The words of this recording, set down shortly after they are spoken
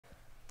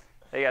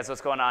Hey guys,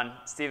 what's going on?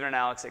 Stephen and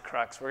Alex at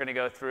Crux. We're gonna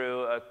go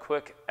through a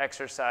quick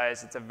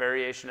exercise. It's a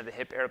variation of the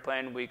hip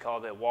airplane. We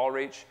call it wall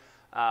reach.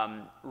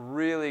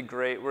 Really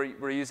great.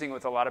 We're using it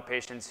with a lot of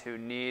patients who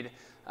need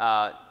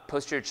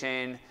posterior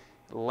chain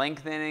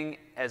lengthening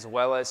as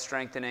well as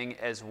strengthening,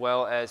 as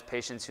well as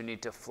patients who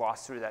need to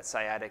floss through that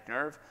sciatic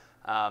nerve.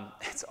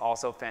 It's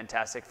also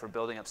fantastic for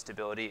building up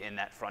stability in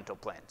that frontal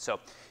plane. So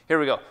here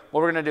we go.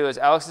 What we're gonna do is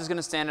Alex is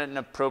gonna stand at an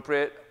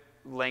appropriate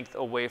length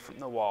away from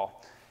the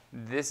wall.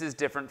 This is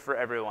different for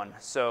everyone.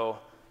 So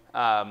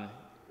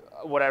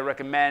what I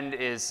recommend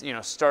is,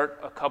 start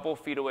a couple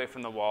feet away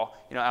from the wall.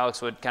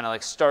 Alex would kind of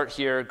like start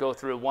here, go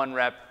through one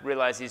rep,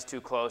 realize he's too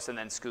close, and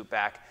then scoot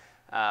back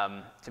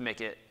to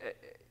make it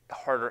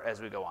harder as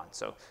we go on.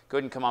 So go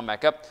ahead and come on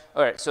back up.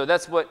 All right, so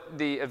that's what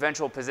the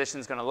eventual position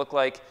is going to look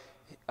like.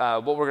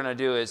 What we're going to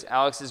do is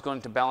Alex is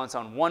going to balance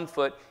on one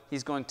foot.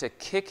 He's going to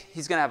kick.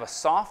 He's going to have a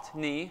soft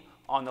knee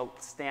on the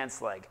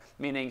stance leg,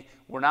 meaning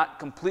we're not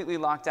completely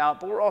locked out,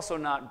 but we're also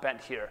not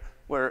bent here.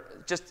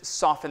 We're just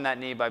soften that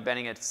knee by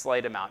bending it a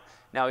slight amount.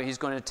 Now he's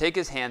going to take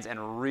his hands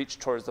and reach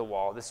towards the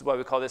wall. This is why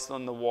we call this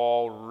one the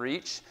wall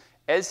reach.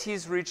 As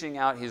he's reaching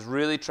out, he's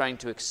really trying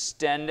to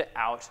extend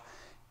out.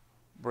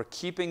 We're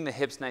keeping the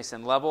hips nice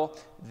and level.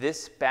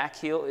 This back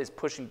heel is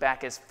pushing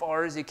back as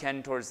far as he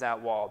can towards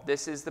that wall.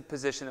 This is the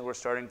position that we're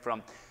starting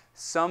from.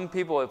 Some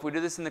people, if we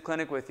do this in the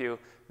clinic with you,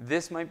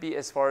 this might be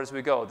as far as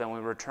we go. Then we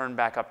return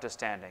back up to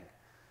standing.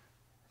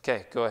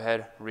 Okay, go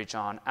ahead, reach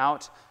on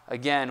out.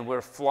 Again,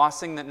 we're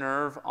flossing the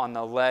nerve on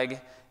the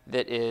leg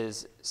that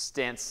is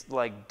stance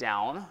leg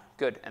down.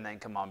 Good, and then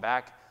come on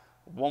back.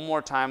 One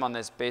more time on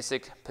this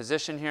basic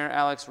position here,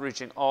 Alex,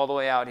 reaching all the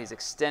way out. He's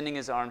extending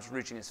his arms,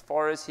 reaching as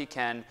far as he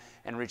can,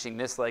 and reaching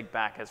this leg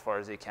back as far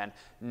as he can.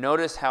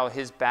 Notice how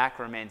his back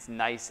remains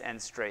nice and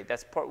straight.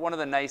 That's one of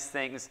the nice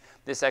things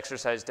this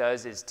exercise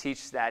does, is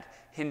teach that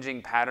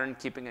hinging pattern,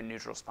 keeping a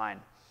neutral spine.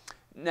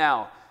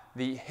 Now,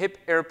 the hip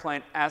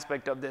airplane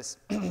aspect of this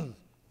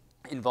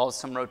involves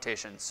some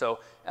rotation. So,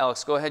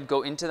 Alex, go ahead,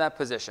 go into that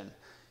position.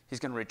 He's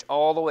going to reach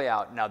all the way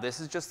out. Now, this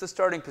is just the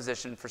starting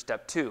position for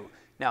step 2.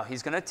 Now,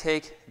 he's going to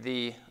take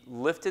the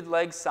lifted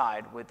leg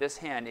side with this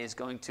hand. He's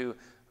going to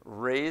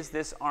raise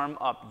this arm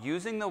up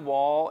using the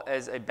wall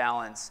as a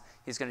balance.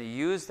 He's going to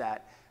use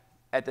that.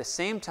 At the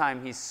same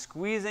time, he's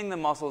squeezing the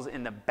muscles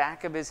in the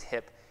back of his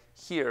hip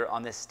here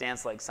on this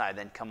stance leg side.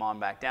 Then come on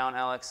back down,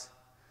 Alex.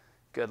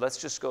 Good. Let's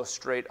just go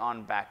straight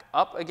on back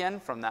up again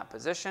from that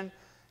position.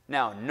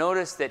 Now,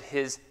 notice that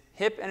his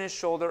hip and his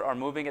shoulder are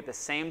moving at the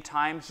same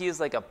time. He is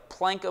like a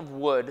plank of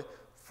wood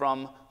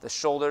from the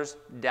shoulders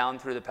down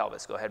through the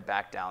pelvis. Go ahead,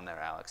 back down there,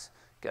 Alex.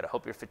 Good. I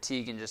hope you're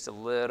fatiguing just a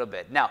little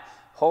bit. Now,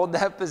 hold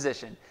that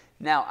position.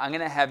 Now, I'm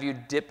going to have you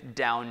dip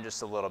down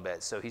just a little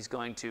bit. So he's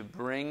going to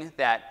bring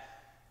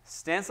that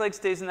stance leg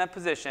stays in that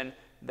position.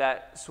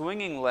 That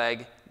swinging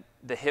leg,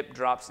 the hip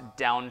drops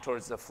down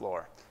towards the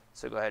floor.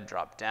 So go ahead,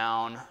 drop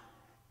down,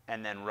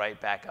 and then right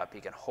back up.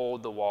 You can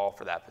hold the wall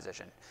for that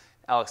position.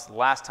 Alex,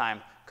 last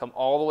time, come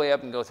all the way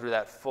up and go through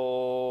that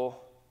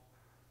full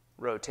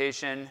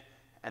rotation,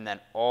 and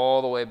then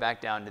all the way back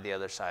down to the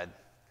other side.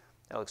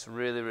 That looks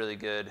really, really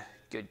good.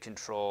 Good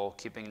control,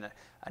 keeping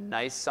a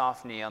nice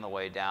soft knee on the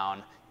way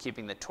down,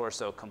 keeping the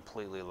torso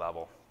completely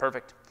level.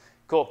 Perfect.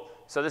 Cool.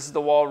 So this is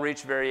the wall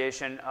reach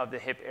variation of the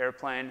hip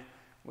airplane.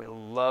 We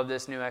love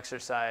this new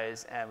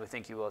exercise, and we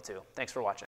think you will too. Thanks for watching.